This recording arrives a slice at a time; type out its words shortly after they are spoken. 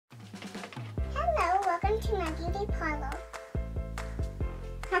to my beauty parlor.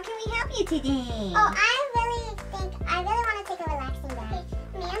 How can we help you today? Oh, I really want to take a relaxing day.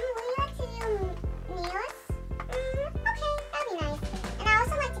 Ma'am, would you like to do nails? Okay, that'd be nice. And I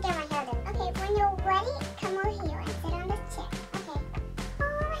also like to get my hair done. Okay, when you're ready, come over here and sit on this chair. Okay. Oh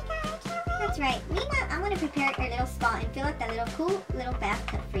my god, I can't wait. That's right. Meanwhile, I want to prepare our little spa and fill up that little cool little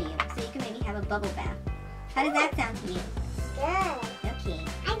bathtub for you, so you can maybe have a bubble bath. How does that sound to you? Good. Okay.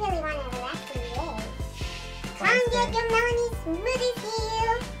 I really want a relaxing day. Come get your Melanie smoothies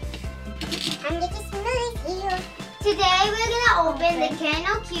here. Come get your smoothies here. Today we're gonna open the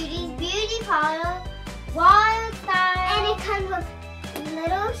Kennel Cuties Beauty Parlor Wild Style. And it comes with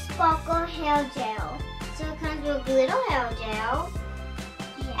little sparkle hair gel. So it comes with little hair gel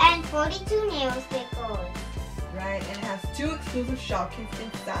and 42 nail stickers. Right, and it has 2 exclusive Shopkins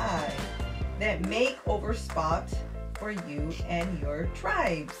inside that make over spot for you and your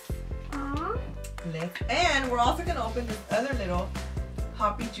tribes. Aww. And we're also gonna open this other little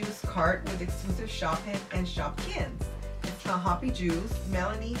Hoppy Juice Cart with exclusive Shoppet and Shopkins. It's called Hoppy Juice,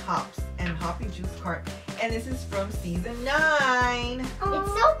 Melonie Hops, and Hoppy Juice Cart. And this is from season 9. It's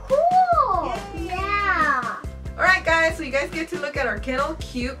so cool! Yay. Yeah! Alright guys, so you guys get to look at our Kennel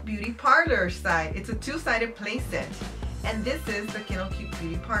Cute Beauty Parlor site. It's a 2-sided playset. And this is the Kennel Cute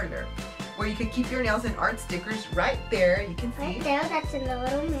Beauty Parlor, where you can keep your nails and art stickers right there. You can see. Right there, that's in the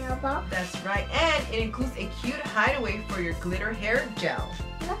little mailbox. That's right. And it includes a cute hideaway for your glitter hair gel.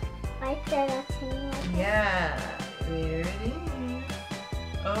 Look, right there, that's hanging right there. Yeah, there it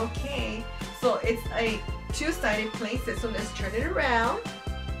is. Okay, so it's a 2-sided playset, so let's turn it around.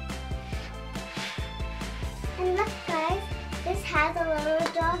 And look guys, this has a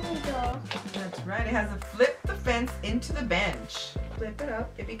little doggy door. That's right, it has a flip the fence into the bench. Flip it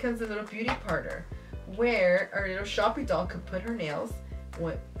up, it becomes a little beauty parlor where our little Shoppy doll could put her nails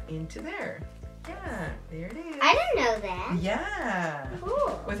into there. Yeah, there it is. I didn't know that. Yeah.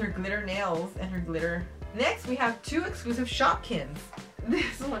 Cool. With her glitter nails and her glitter. Next, we have 2 exclusive Shopkins.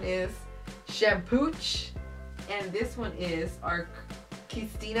 This one is shampooch, and this one is our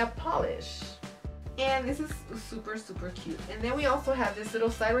Kisstina polish. And this is super, super cute. And then we also have this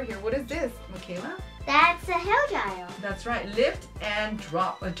little side right here. What is this, Michaela? That's a hair dryer. That's right, lift and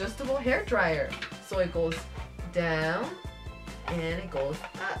drop adjustable hair dryer. So it goes down and it goes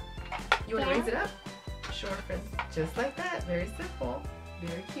up. You want to raise it up? Sure, friends. Just like that. Very simple.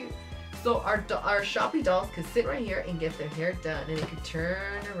 Very cute. So our Shoppy dolls could sit right here and get their hair done, and it could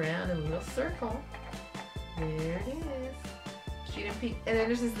turn around in a little circle. There it is. Cute and pink. And then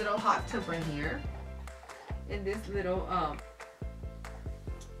there's this little hot tub right here. And this little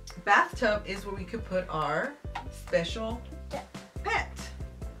bathtub is where we could put our special pet,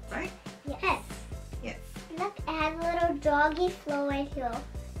 right? Yes. Yes. Look, it has a little doggy flow right here.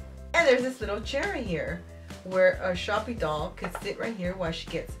 And there's this little chair right here where a Shoppy doll could sit right here while she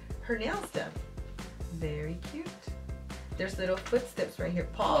gets her nails done. Very cute. There's little footsteps right here,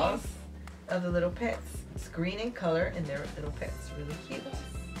 paws of the little pets. It's green in color and they're little pets. Really cute. Yes.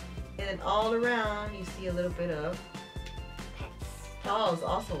 And then all around you see a little bit of paws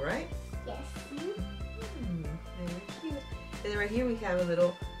also, right? Yes. Very cute. And then right here we have a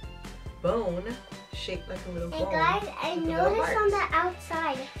little bone shaped like a little bone. And guys, I with a little noticed heart. on the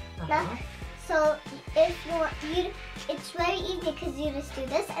outside, Uh-huh. look, so if you, it's very easy because you just do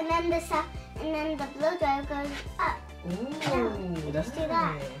this, and then the blow dryer goes up. Ooh, that's do that.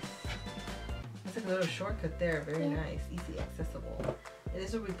 nice. That's like a little shortcut there. Very nice, easy, accessible. And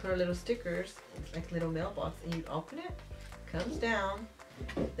this is where we put our little stickers. It's like a little mailbox, and you open it, comes down.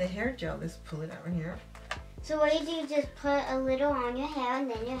 The hair gel, let's pull it out right here. So what you do, you just put a little on your hair, and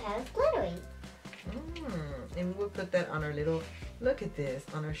then your hair is glittery. And we'll put that on our little, look at this,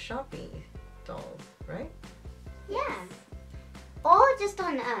 on our Shoppy dolls, right? Yeah. Or just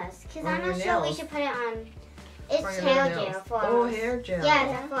on us, because On I'm your not sure we nails. should put it on. It's For your hair little gel nails. for Oh, us. hair gel.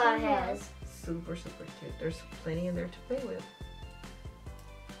 Yeah, it's for our hairs. Super, super cute. There's plenty in there to play with.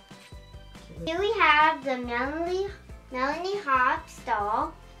 Here we have the Melanie Hops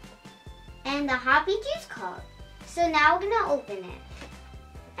doll and the Hoppy Juice Cart. So now we're gonna open it,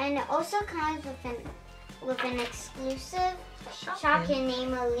 and it also comes with an exclusive Shopkin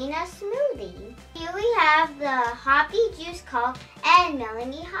named Melonie Smoothie. Here we have the Hoppy Juice Cart and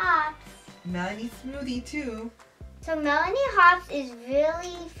Melonie Hops. Melanie smoothie too. So Melonie Hops is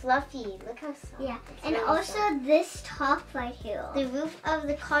really fluffy. Look how soft. Yeah, It's and really also soft. this top right here. The roof of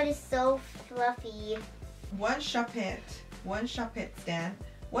the cart is so fluffy. One Shoppet stand,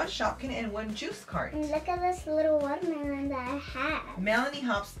 one Shopkin, and one juice cart. And look at this little watermelon that I have. Melonie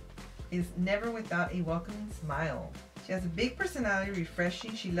Hops is never without a welcoming smile. She has a big personality,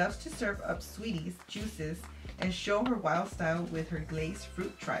 refreshing. She loves to serve up sweeties, juices, and show her wild style with her glazed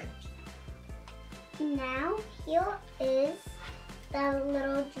fruit tribe. Now, here is the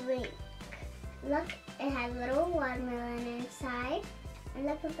little drink. Look, it has little watermelon inside. And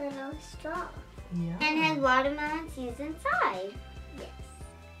look at the little straw. Yeah. And has watermelon seeds inside. Yes.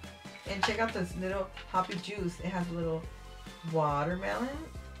 And check out this little Hoppy Juice. It has a little watermelon,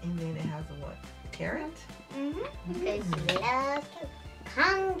 and then it has a what? Carrot? Okay, so let's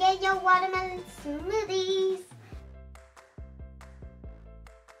come get your watermelon smoothies.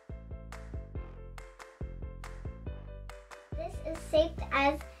 This is shaped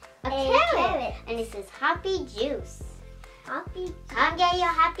as A a carrot. And it says Hoppy Juice. Hoppy. Come get your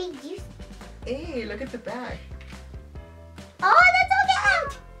Hoppy Juice. Hey, look at the back. Oh, that's so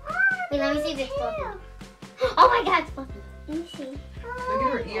cute. Wait, let me see if it's fluffy. Oh my god, it's fluffy. Let me see. Look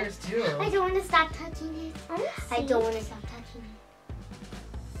at her ears too. I don't want to stop touching it. I don't want to stop touching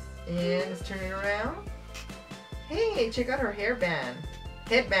it. And it's turning around. Hey, check out her hairband.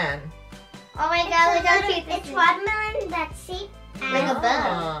 Headband. Oh my god, look how cute this It's is. watermelon that's shaped Like a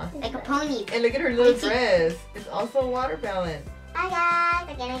Ah. bow. Like a pony. And look at her little dress. It's also a watermelon. Hi guys,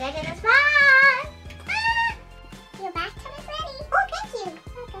 we're gonna go to the spa. Ah, your bathtub is ready. Oh, thank you.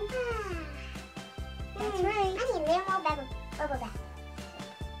 Welcome. That's right. I need a little more bubble bath.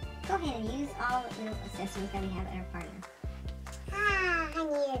 Go ahead and use all the little accessories that we have at our parlor. Ah, I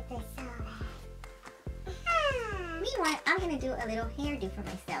needed this so bad. Ah. Meanwhile, I'm going to do a little hairdo for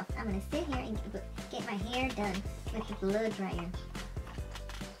myself. I'm going to sit here and get my hair done with the blow dryer.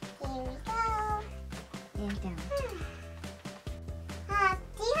 Here we go. And down.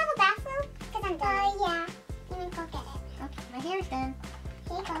 Do you have a bathroom? Because I'm done. Yeah. Let me go get it. Okay, my hair's done.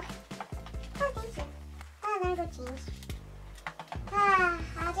 Here you go. Oh, thank you. Oh, I'm gonna go change.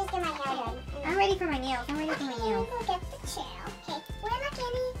 I'll just get my hair done. I'm ready for my nails. I'm ready for my Okay, let me nails. go get the chair. Okay. Would I like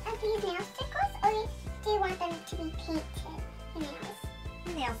any of these nail stickers, or do you want them to be painted? The nails.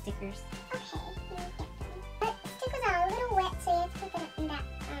 Nail stickers. Okay, let me get them. But stickers are a little wet, so you have to put them in that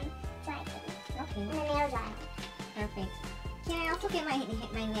dry thing. Okay, In the nail dryer. perfect. Can I also get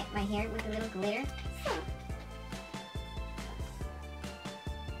my hair with a little glitter? So.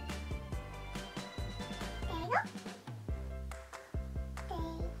 There you go. There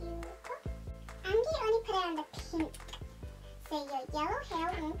you go. I'm going to only put it on the pink, so your yellow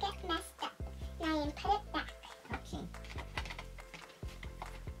hair won't get messed up. Now you can put it back. Okay.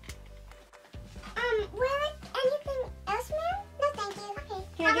 Will it anything else, ma'am? No, thank you. Okay.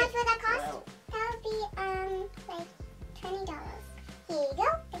 Can How I much get- would that cost? Whoa. That would be like $20. Here you go.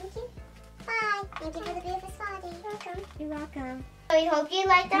 Thank you. Bye. Thank you for the beautiful spa. You're welcome. You're welcome. We hope you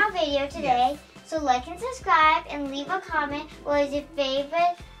liked our video today. So like and subscribe and leave a comment what is your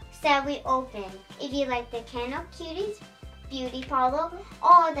favorite set we opened. If you like the Kennel Cuties Beauty Parlor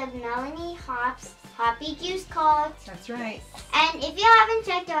or the Melonie Hops Hoppy Juice Cart. That's right. And if you haven't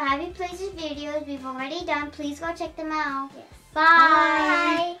checked our Happy Places videos we've already done, please go check them out. Yes.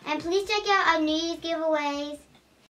 Bye. And please check out our New Year's giveaways.